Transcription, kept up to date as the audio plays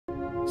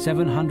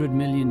700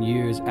 million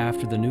years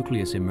after the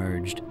nucleus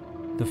emerged,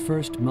 the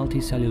first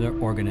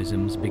multicellular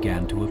organisms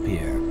began to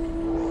appear.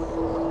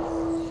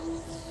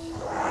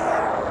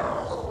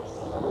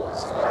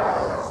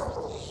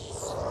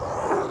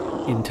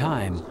 In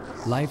time,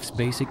 life's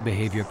basic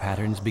behavior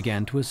patterns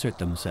began to assert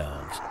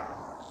themselves: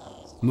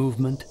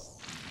 movement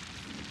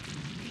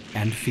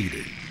and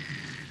feeding.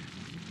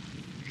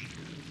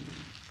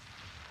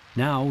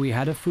 Now we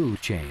had a food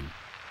chain.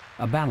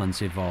 A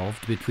balance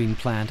evolved between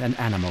plant and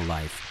animal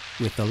life,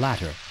 with the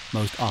latter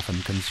most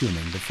often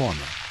consuming the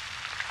former.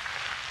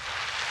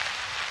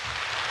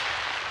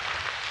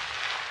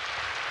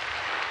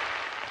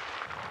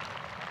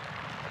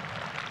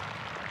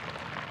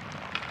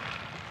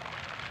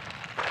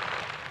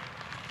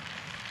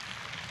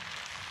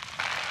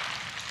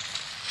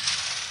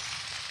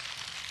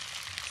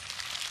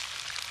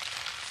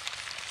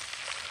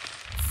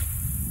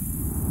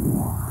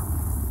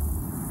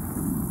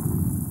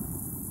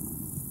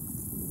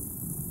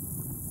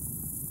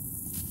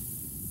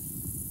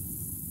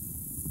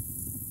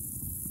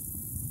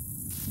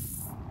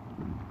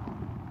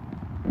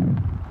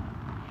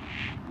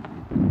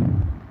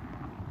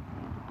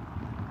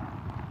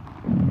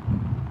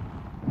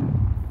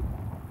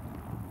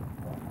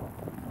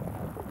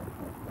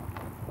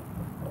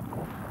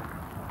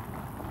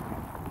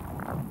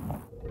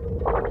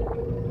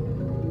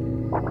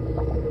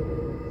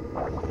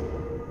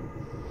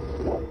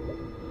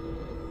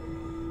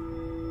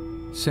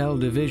 Cell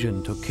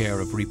division took care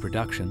of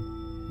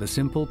reproduction, the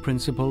simple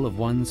principle of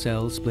one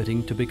cell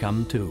splitting to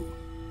become two.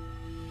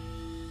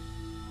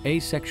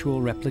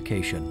 Asexual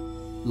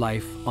replication,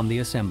 life on the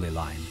assembly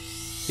line,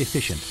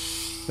 efficient,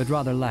 but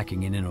rather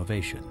lacking in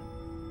innovation.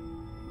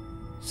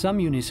 Some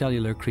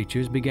unicellular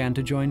creatures began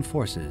to join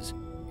forces,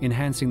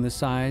 enhancing the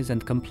size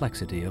and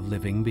complexity of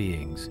living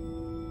beings.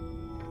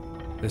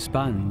 The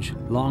sponge,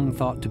 long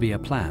thought to be a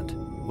plant,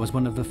 was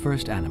one of the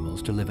first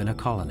animals to live in a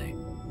colony.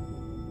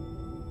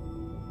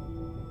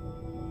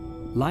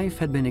 Life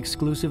had been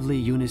exclusively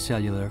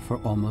unicellular for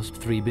almost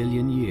 3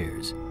 billion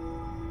years.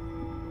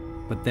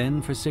 But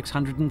then, for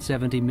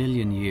 670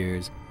 million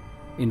years,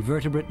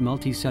 invertebrate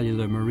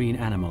multicellular marine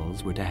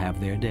animals were to have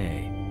their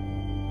day.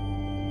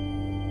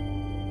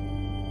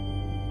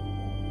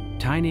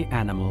 Tiny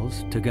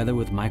animals, together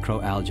with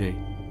microalgae,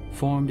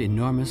 formed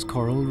enormous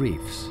coral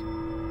reefs.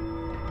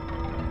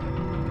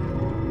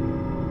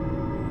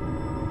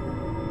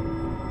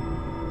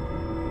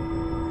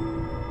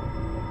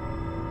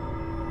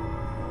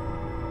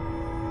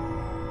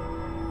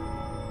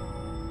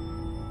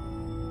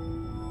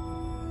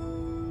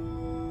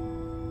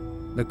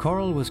 The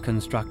coral was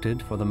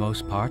constructed for the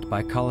most part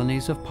by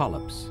colonies of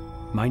polyps,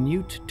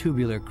 minute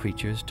tubular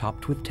creatures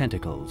topped with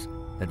tentacles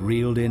that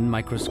reeled in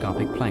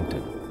microscopic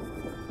plankton.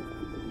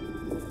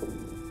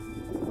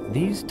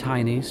 These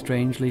tiny,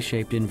 strangely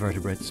shaped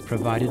invertebrates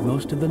provided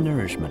most of the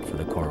nourishment for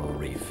the coral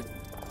reef.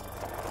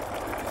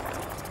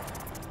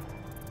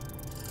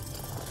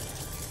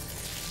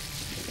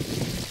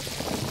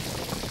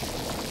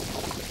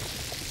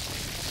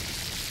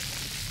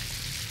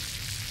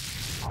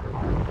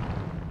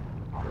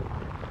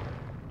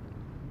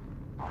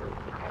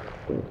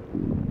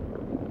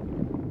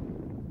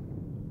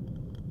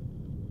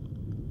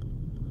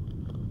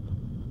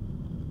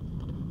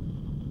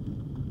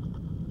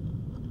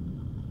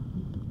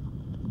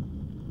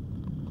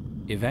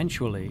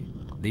 Eventually,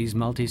 these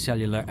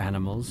multicellular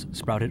animals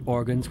sprouted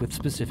organs with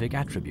specific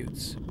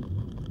attributes.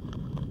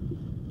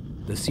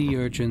 The sea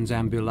urchin's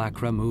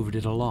ambulacra moved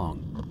it along,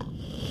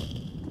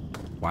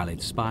 while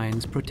its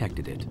spines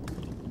protected it.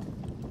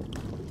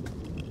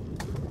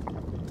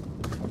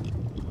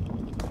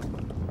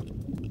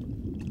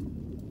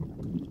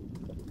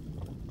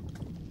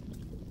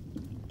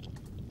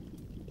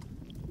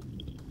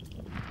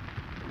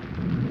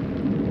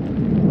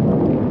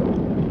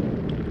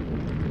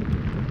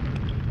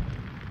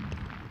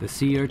 The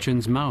sea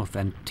urchin's mouth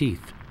and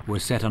teeth were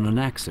set on an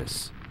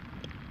axis.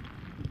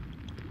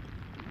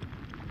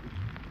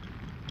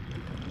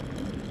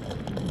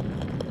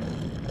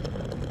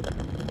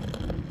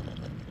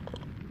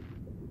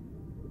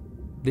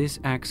 This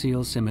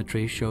axial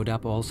symmetry showed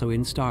up also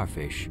in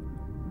starfish,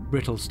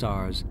 brittle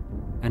stars,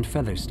 and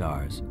feather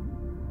stars.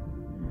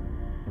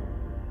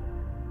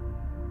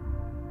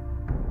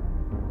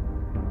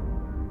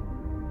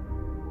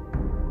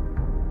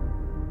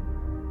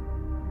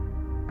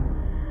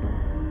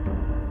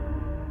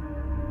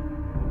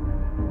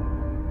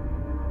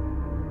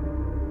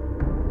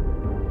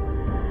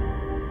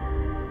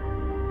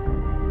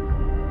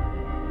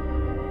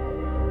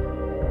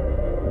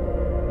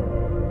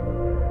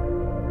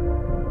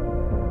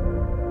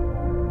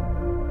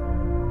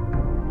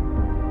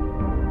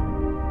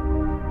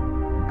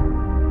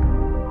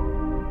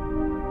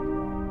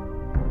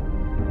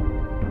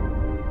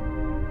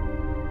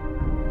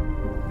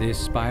 This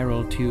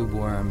spiral tube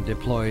worm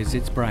deploys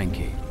its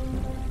branchiae,